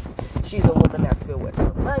she's a woman that's good with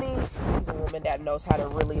her money, she's a woman that knows how to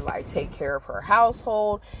really like take care of her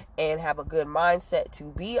household and have a good mindset to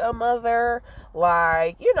be a mother.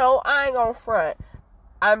 Like, you know, I ain't gonna front.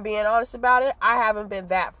 I'm being honest about it. I haven't been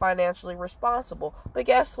that financially responsible. But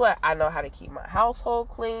guess what? I know how to keep my household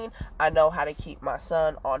clean. I know how to keep my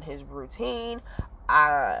son on his routine.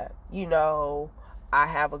 You know, I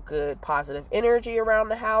have a good positive energy around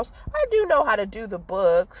the house. I do know how to do the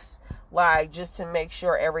books, like just to make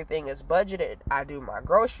sure everything is budgeted. I do my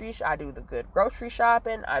groceries. I do the good grocery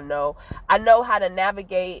shopping. I know how to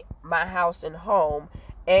navigate my house and home.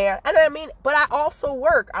 And I mean, but I also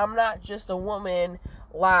work. I'm not just a woman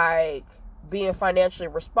like being financially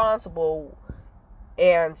responsible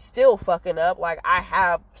and still fucking up. Like I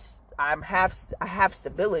have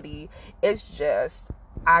stability. It's just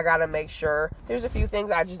I gotta make sure there's a few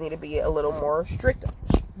things I just need to be a little more stricter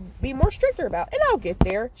about, and I'll get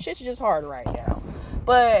there. Shit's just hard right now,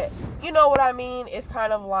 but you know what I mean. It's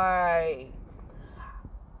kind of like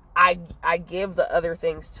I give the other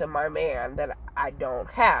things to my man that I don't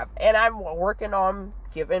have, and I'm working on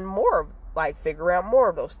giving more, like figure out more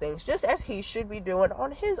of those things, just as he should be doing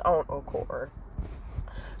on his own accord.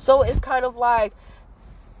 So it's kind of like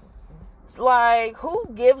who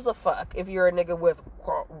gives a fuck if you're a nigga with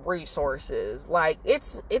resources? Like,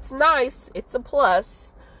 it's nice, it's a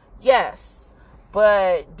plus, yes,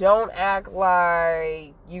 but don't act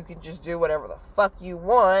like you can just do whatever the fuck you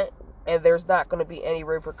want and there's not going to be any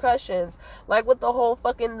repercussions, like with the whole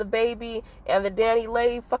fucking the baby and the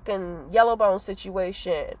DaniLeigh fucking Yellowbone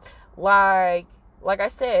situation. Like I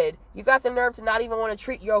said, you got the nerve to not even want to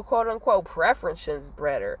treat your quote unquote preferences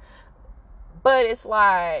better. But it's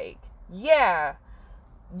like, yeah,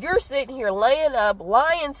 you're sitting here laying up,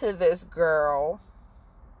 lying to this girl,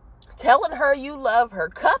 telling her you love her,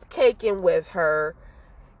 cupcaking with her,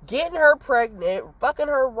 getting her pregnant, fucking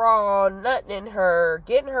her raw, nutting in her,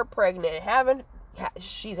 getting her pregnant,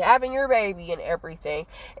 she's having your baby and everything,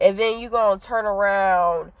 and then you gonna turn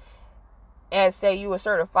around and say you a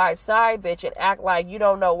certified side bitch and act like you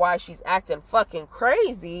don't know why she's acting fucking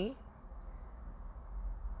crazy.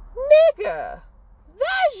 Nigga,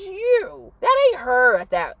 that's you. That ain't her at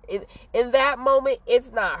that. In that moment,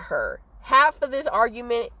 it's not her. Half of this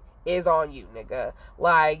argument is on you, nigga.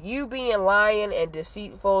 Like, you being lying and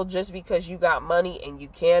deceitful just because you got money and you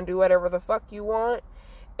can do whatever the fuck you want.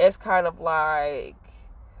 It's kind of like,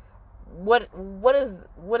 what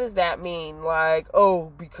does that mean? Like,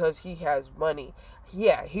 oh, because he has money.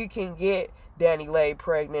 Yeah, he can get DaniLeigh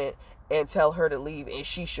pregnant and tell her to leave and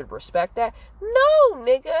she should respect that. No,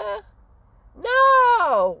 nigga.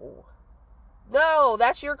 No,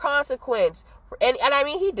 that's your consequence. And I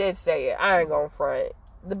mean, he did say it. I ain't gonna front.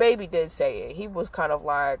 The baby did say it. He was kind of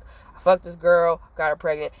like, I fucked this girl, got her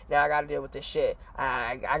pregnant, now I gotta deal with this shit.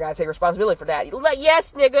 I gotta take responsibility for that. Like,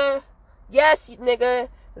 yes, nigga.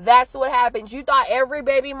 That's what happens. You thought every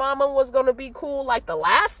baby mama was gonna be cool like the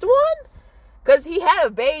last one? Because he had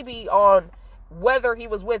a baby on, whether he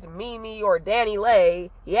was with Mimi or DaniLeigh,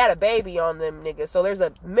 he had a baby on them niggas. So there's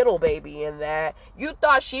a middle baby in that. You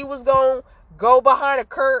thought she was going to go behind a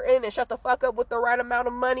curtain and shut the fuck up with the right amount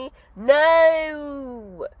of money?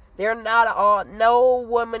 No. They're not all, no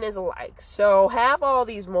woman is alike. So have all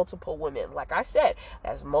these multiple women. Like I said,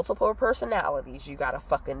 that's multiple personalities you got to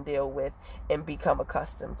fucking deal with and become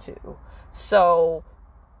accustomed to. So,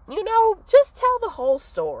 you know, just tell the whole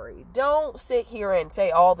story. Don't sit here and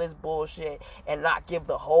say all this bullshit and not give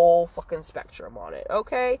the whole fucking spectrum on it,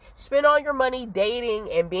 okay? Spend all your money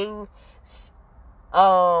dating and being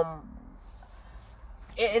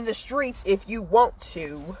in the streets if you want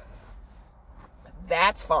to.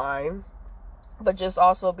 That's fine. But just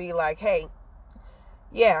also be like, hey,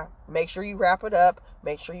 yeah, make sure you wrap it up.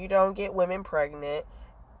 Make sure you don't get women pregnant.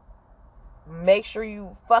 Make sure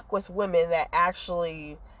you fuck with women that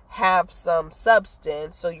actually have some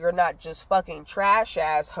substance, so you're not just fucking trash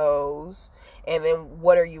ass hoes. And then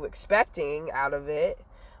what are you expecting out of it?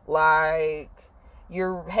 Like,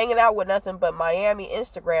 you're hanging out with nothing but Miami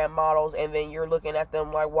Instagram models, and then you're looking at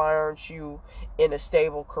them like, why aren't you in a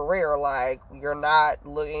stable career? Like, you're not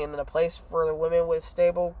looking in a place for the women with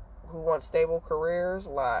stable, who want stable careers.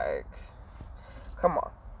 Like, come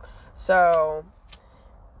on. So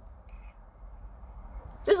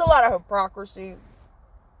there's a lot of hypocrisy,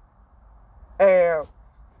 and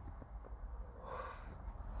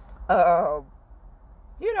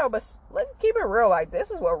but let's keep it real. Like,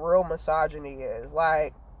 this is what real misogyny is.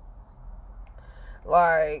 Like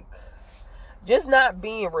just not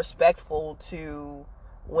being respectful to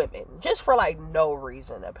women just for like no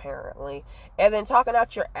reason, apparently, and then talking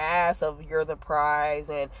out your ass of you're the prize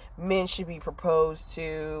and men should be proposed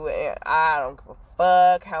to, and I don't give a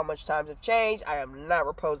fuck how much times have changed. I am not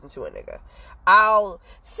proposing to a nigga. I'll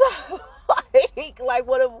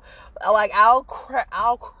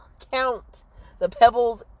count the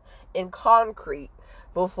pebbles in concrete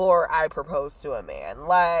before I propose to a man.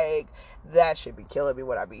 Like, that should be killing me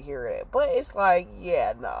when I be hearing it. But it's like,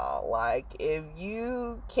 yeah, no. Like, if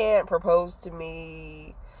you can't propose to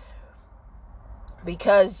me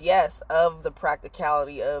because, yes, of the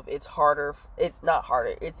practicality of it's not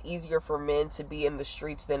harder, it's easier for men to be in the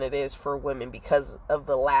streets than it is for women because of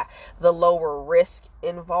the lower risk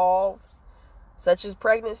involved, such as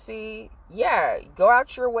pregnancy. Yeah, go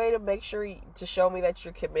out your way to make sure to show me that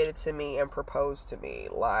you're committed to me and propose to me.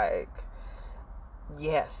 Like,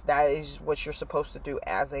 yes, that is what you're supposed to do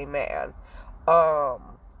as a man.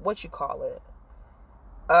 What you call it?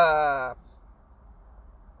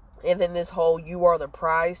 And then this whole "you are the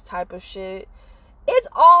prize" type of shit. It's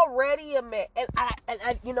already a man, and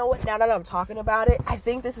I, you know what? Now that I'm talking about it, I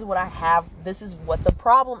think this is what I have. This is what the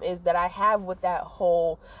problem is that I have with that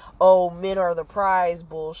whole "oh, men are the prize"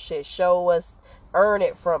 bullshit. Show us, earn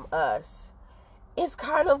it from us. It's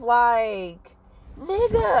kind of like,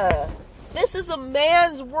 nigga, this is a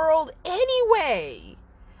man's world anyway.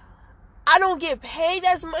 I don't get paid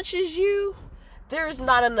as much as you. There's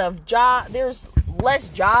not enough there's less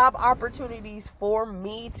job opportunities for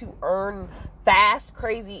me to earn fast,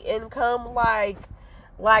 crazy income. Like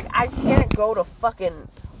I can't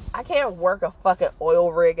work a fucking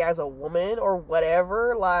oil rig as a woman or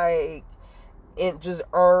whatever, like, and just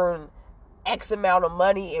earn X amount of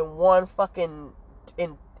money in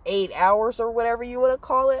 8 hours or whatever you want to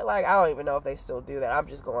call it. Like, I don't even know if they still do that. I'm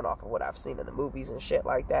just going off of what I've seen in the movies and shit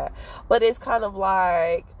like that. But it's kind of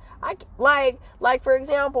like, for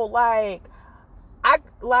example, I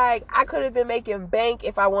could have been making bank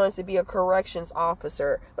if I wanted to be a corrections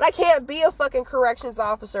officer, but I can't be a fucking corrections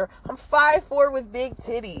officer. I'm 5'4" with big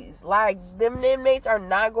titties. Like, them inmates are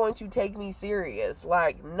not going to take me serious.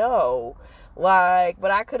 Like, no. Like,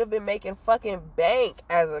 but I could have been making fucking bank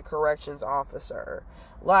as a corrections officer.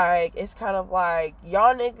 Like, it's kind of like,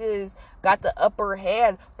 y'all niggas got the upper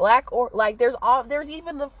hand. There's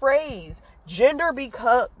even the phrase gender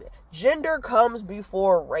comes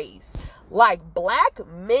before race. Like, black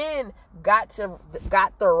men got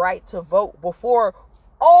the right to vote before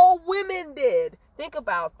all women did. Think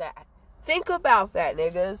about that.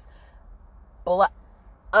 Niggas.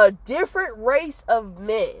 A different race of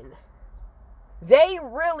men. They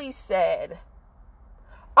really said,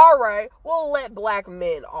 all right, we'll let black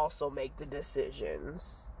men also make the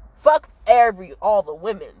decisions. Fuck all the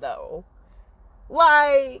women, though.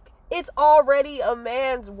 Like, it's already a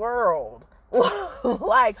man's world.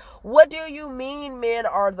 Like, what do you mean men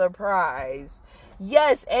are the prize?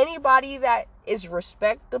 Yes, anybody that is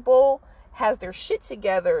respectable, has their shit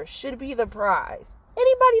together, should be the prize.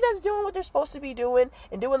 Anybody that's doing what they're supposed to be doing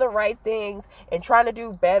and doing the right things and trying to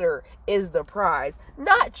do better is the prize.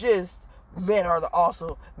 Not just men are the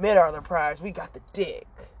prize. We got the dick.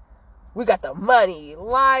 We got the money.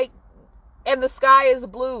 Like, and the sky is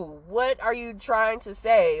blue. What are you trying to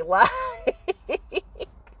say? Like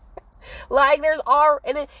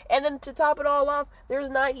and then to top it all off, there's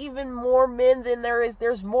not even more men than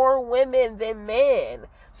there's more women than men.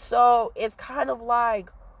 So it's kind of like,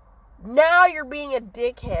 now you're being a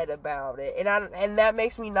dickhead about it, and that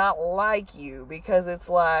makes me not like you, because it's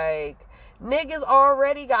like, niggas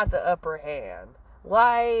already got the upper hand.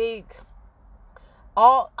 Like,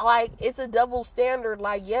 all, like, it's a double standard.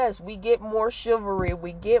 Like, yes, we get more chivalry,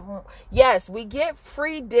 we get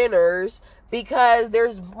free dinners because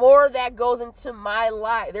there's more that goes into my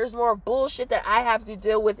life. There's more bullshit that I have to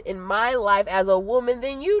deal with in my life as a woman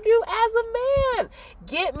than you do as a man.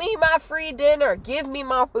 Get me my free dinner. Give me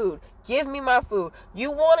my food. Give me my food.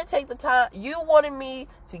 You want to take the time. You wanted me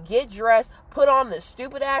to get dressed, put on this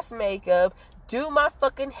stupid ass makeup, do my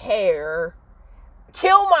fucking hair,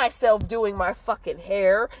 kill myself doing my fucking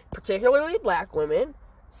hair, particularly black women,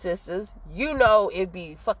 sisters. You know it'd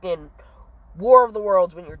be fucking War of the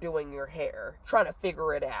Worlds when you're doing your hair, trying to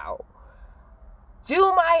figure it out.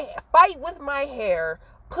 Fight with my hair,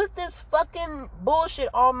 put this fucking bullshit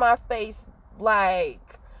on my face, like,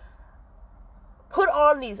 put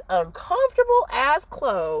on these uncomfortable ass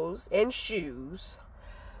clothes and shoes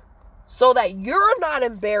so that you're not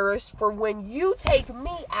embarrassed for when you take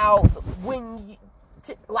me out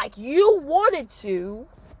like you wanted to,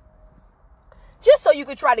 just so you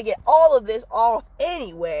could try to get all of this off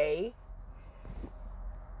anyway.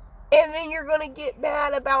 And then you're gonna get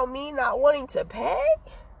mad about me not wanting to pay?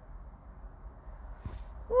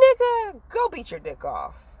 Nigga, go beat your dick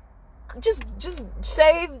off. Just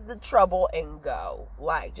save the trouble and go.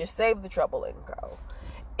 Like, just save the trouble and go.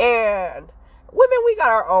 And women, we got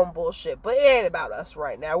our own bullshit, but it ain't about us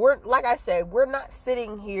right now. Like I said, we're not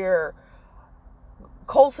sitting here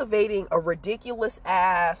cultivating a ridiculous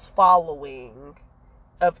ass following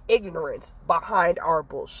of ignorance behind our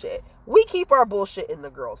bullshit. We keep our bullshit in the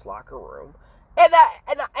girls' locker room, and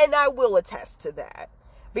I will attest to that,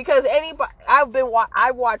 because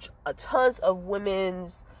I watch a tons of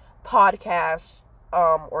women's podcasts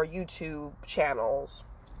or YouTube channels,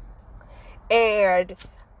 and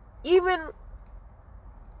even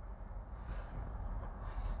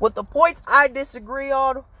with the points I disagree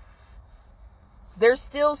on, there's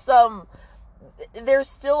still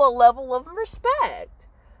a level of respect.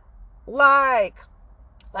 Like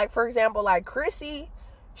for example, like Chrissy,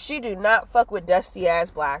 she do not fuck with dusty ass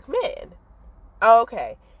black men.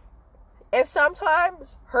 Okay. And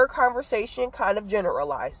sometimes her conversation kind of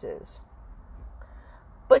generalizes.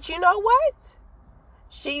 But you know what?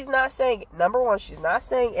 She's not saying, number one, she's not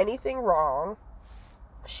saying anything wrong.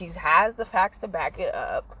 She has the facts to back it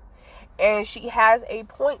up. And she has a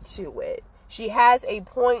point to it. She has a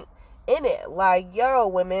point in it. Like, yo,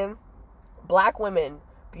 women, black women,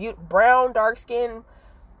 brown, dark-skinned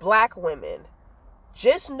black women,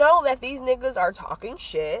 just know that these niggas are talking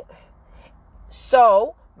shit.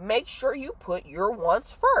 So make sure you put your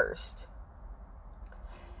wants first.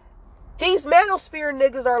 These manosphere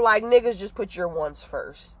niggas are like, niggas, just put your wants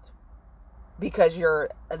first because you're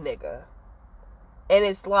a nigga. And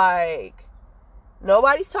it's like,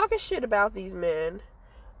 nobody's talking shit about these men.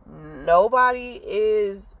 Nobody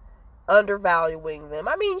is undervaluing them.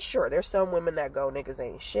 I mean, sure, there's some women that go, niggas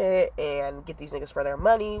ain't shit, and get these niggas for their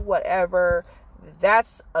money, whatever.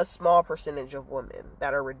 That's a small percentage of women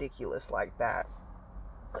that are ridiculous like that.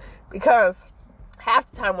 Because half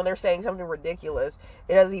the time when they're saying something ridiculous,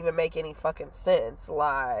 it doesn't even make any fucking sense.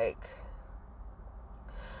 Like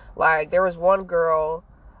there was one girl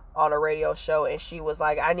on a radio show, and she was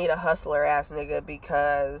like, I need a hustler ass nigga,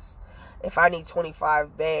 because if I need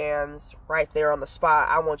 25 bands right there on the spot,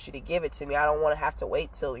 I want you to give it to me. I don't want to have to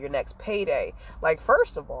wait till your next payday. Like,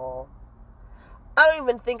 first of all, I don't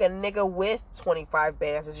even think a nigga with 25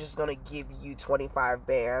 bands is just gonna give you 25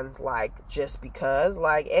 bands, like, just because.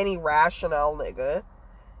 Like, any rational nigga.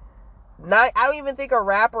 I don't even think a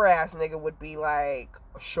rapper ass nigga would be like,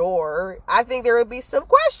 sure. I think there would be some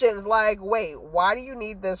questions like, wait, why do you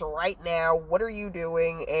need this right now? What are you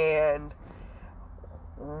doing? And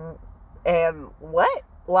what?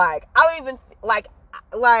 Like, I don't even, like,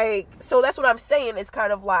 so that's what I'm saying. It's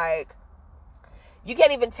kind of like, you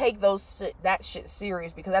can't even take that shit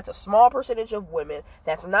serious, because that's a small percentage of women.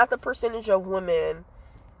 That's not the percentage of women.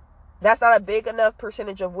 That's not a big enough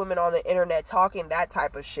percentage of women on the internet talking that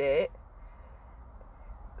type of shit.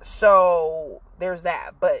 So there's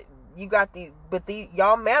that. But you got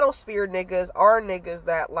y'all manosphere niggas are niggas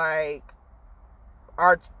that, like,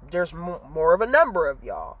 there's more of a number of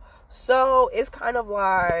y'all. So it's kind of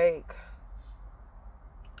like,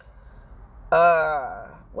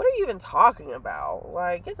 what are you even talking about?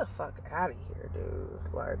 Like, get the fuck out of here,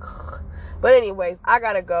 dude. Like, but anyways, I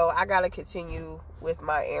gotta go. I gotta continue with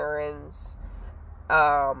my errands.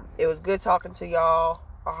 It was good talking to y'all.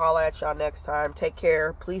 I'll holler at y'all next time. Take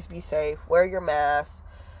care. Please be safe. Wear your mask.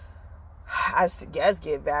 I guess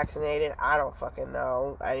get vaccinated. I don't fucking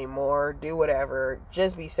know anymore. Do whatever.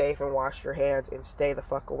 Just be safe and wash your hands and stay the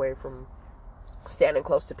fuck away from standing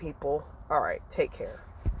close to people. Alright, take care.